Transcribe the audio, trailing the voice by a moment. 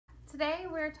today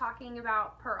we're talking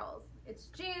about pearls. It's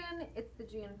June, it's the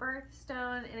June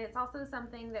birthstone, and it's also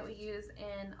something that we use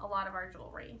in a lot of our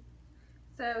jewelry.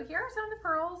 So here are some of the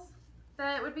pearls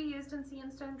that would be used in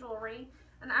Sea+Stone jewelry,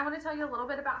 and I want to tell you a little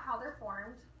bit about how they're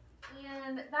formed.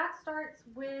 And that starts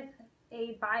with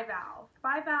a bivalve.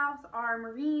 Bivalves are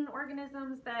marine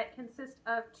organisms that consist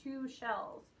of two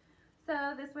shells.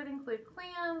 So this would include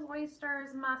clams,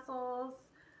 oysters, mussels.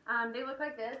 They look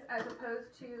like this as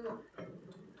opposed to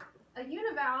a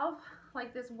univalve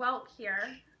like this whelk here,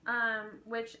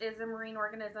 which is a marine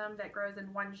organism that grows in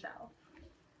one shell.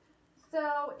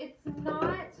 So it's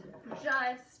not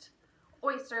just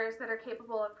oysters that are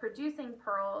capable of producing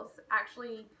pearls.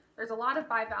 Actually, there's a lot of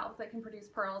bivalves that can produce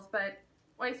pearls, but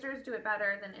oysters do it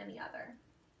better than any other.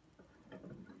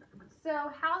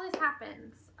 So how this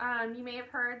happens, you may have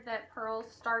heard that pearls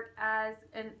start as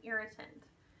an irritant.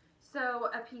 So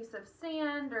a piece of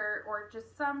sand or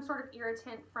just some sort of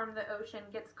irritant from the ocean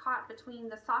gets caught between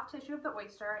the soft tissue of the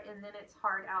oyster and then its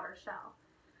hard outer shell.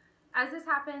 As this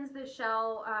happens, the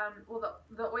shell,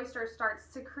 the oyster starts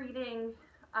secreting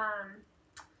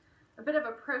a bit of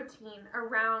a protein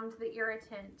around the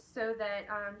irritant so that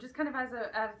just kind of as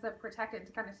a protectant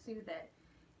to kind of soothe it.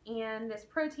 And this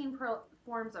protein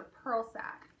forms a pearl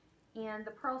sac. And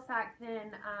the pearl sac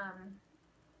then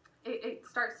it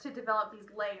starts to develop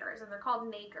these layers, and they're called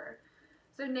nacre.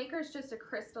 So nacre is just a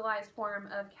crystallized form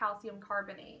of calcium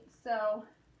carbonate. So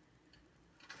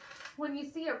when you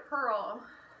see a pearl,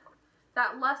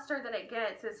 that luster that it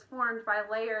gets is formed by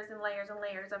layers and layers and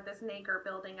layers of this nacre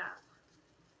building up.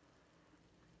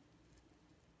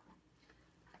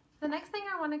 The next thing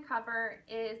I want to cover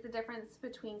is the difference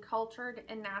between cultured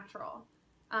and natural,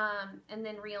 and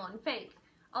then real and fake.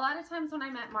 A lot of times when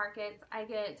I'm at markets, I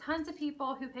get tons of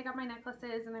people who pick up my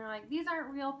necklaces and they're like, these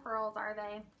aren't real pearls, are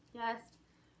they? Yes,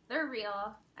 they're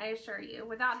real, I assure you,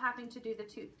 without having to do the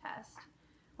tooth test,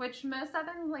 which most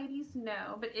Southern ladies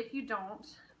know, but if you don't,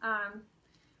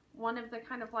 one of the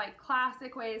kind of like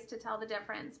classic ways to tell the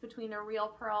difference between a real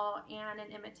pearl and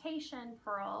an imitation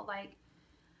pearl, like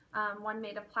one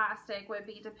made of plastic, would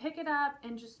be to pick it up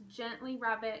and just gently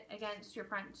rub it against your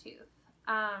front tooth.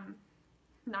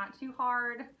 Not too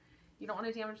hard. You don't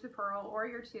want to damage the pearl or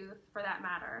your tooth for that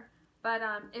matter. But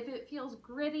if it feels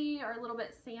gritty or a little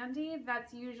bit sandy,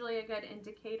 that's usually a good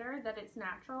indicator that it's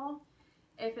natural.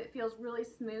 If it feels really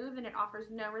smooth and it offers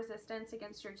no resistance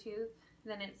against your tooth,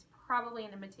 then it's probably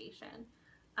an imitation.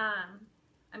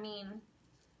 I mean,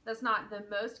 that's not the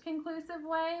most conclusive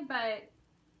way, but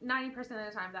 90%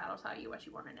 of the time that'll tell you what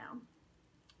you want to know.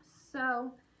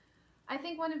 So I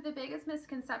think one of the biggest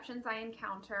misconceptions I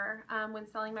encounter when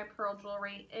selling my pearl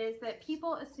jewelry is that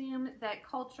people assume that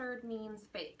cultured means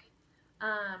fake.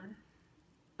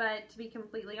 But to be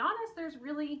completely honest, there's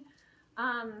really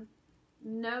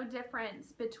no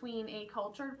difference between a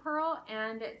cultured pearl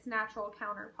and its natural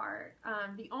counterpart.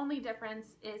 The only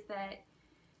difference is that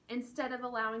instead of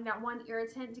allowing that one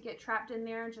irritant to get trapped in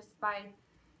there just by,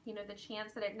 you know, the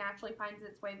chance that it naturally finds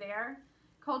its way there,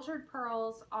 cultured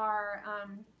pearls are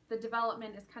the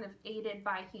development is kind of aided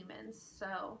by humans.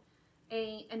 So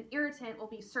an irritant will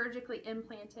be surgically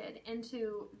implanted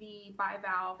into the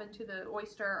bivalve, into the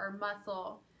oyster or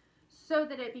mussel, so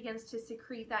that it begins to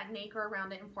secrete that nacre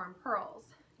around it and form pearls.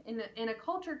 In a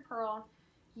cultured pearl,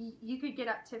 you could get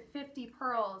up to 50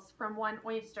 pearls from one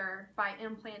oyster by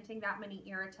implanting that many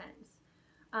irritants.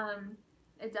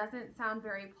 It doesn't sound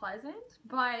very pleasant,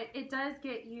 but it does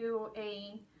get you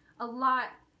a lot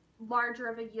larger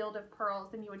of a yield of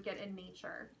pearls than you would get in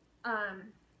nature.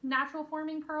 Natural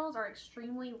forming pearls are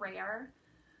extremely rare,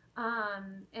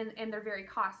 and they're very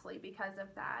costly because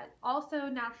of that. Also,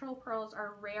 natural pearls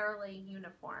are rarely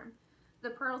uniform.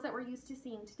 The pearls that we're used to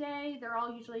seeing today, they're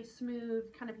all usually smooth,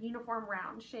 kind of uniform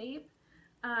round shape.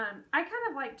 I kind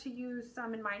of like to use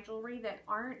some in my jewelry that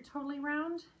aren't totally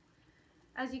round.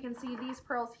 As you can see, these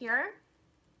pearls here,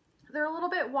 they're a little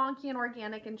bit wonky and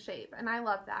organic in shape, and I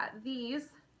love that. These,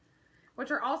 which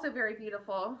are also very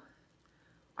beautiful,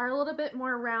 are a little bit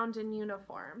more round and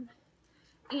uniform.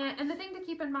 And the thing to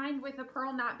keep in mind with a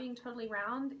pearl not being totally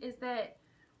round is that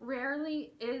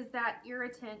rarely is that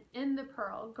irritant in the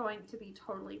pearl going to be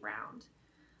totally round.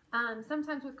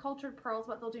 Sometimes with cultured pearls,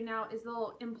 what they'll do now is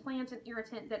they'll implant an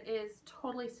irritant that is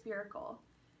totally spherical,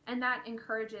 and that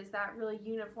encourages that really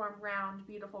uniform, round,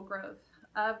 beautiful growth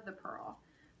of the pearl.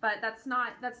 But that's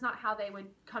not how they would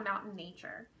come out in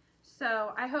nature.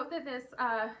 So I hope that this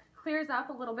clears up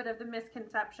a little bit of the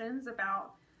misconceptions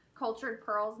about cultured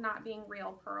pearls not being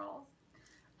real pearls.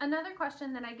 Another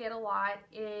question that I get a lot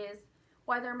is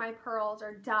whether my pearls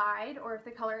are dyed or if the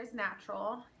color is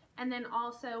natural, and then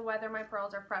also whether my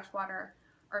pearls are freshwater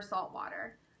or salt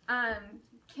water.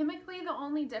 Chemically, the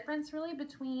only difference really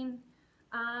between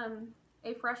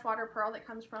a freshwater pearl that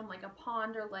comes from like a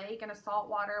pond or lake and a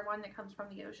saltwater one that comes from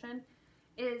the ocean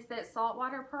is that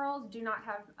saltwater pearls do not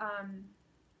have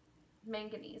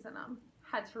manganese in them.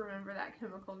 Had to remember that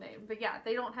chemical name. But yeah,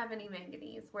 they don't have any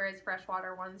manganese, whereas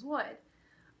freshwater ones would.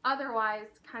 Otherwise,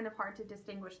 kind of hard to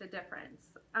distinguish the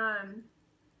difference.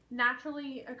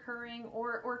 Naturally occurring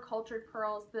or cultured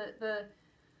pearls,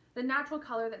 the natural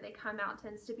color that they come out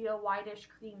tends to be a whitish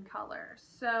cream color.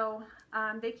 So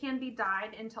they can be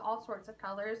dyed into all sorts of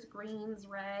colors, greens,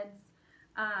 reds.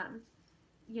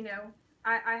 You know,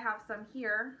 I have some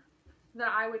here that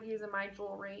I would use in my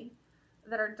jewelry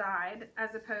that are dyed,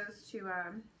 as opposed to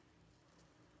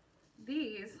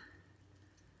these,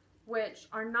 which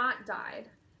are not dyed.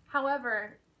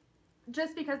 However,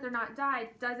 just because they're not dyed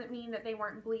doesn't mean that they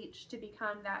weren't bleached to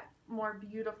become that more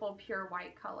beautiful, pure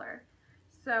white color.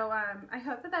 So I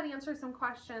hope that answers some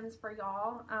questions for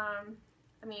y'all.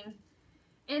 I mean,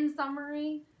 in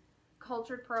summary,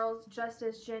 cultured pearls, just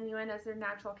as genuine as their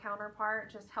natural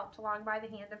counterpart, just helped along by the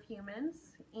hand of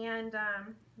humans. And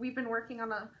we've been working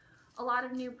on a lot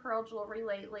of new pearl jewelry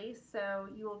lately, so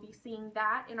you will be seeing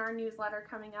that in our newsletter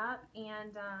coming up,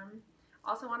 and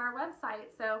also on our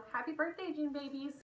website. So happy birthday, June babies!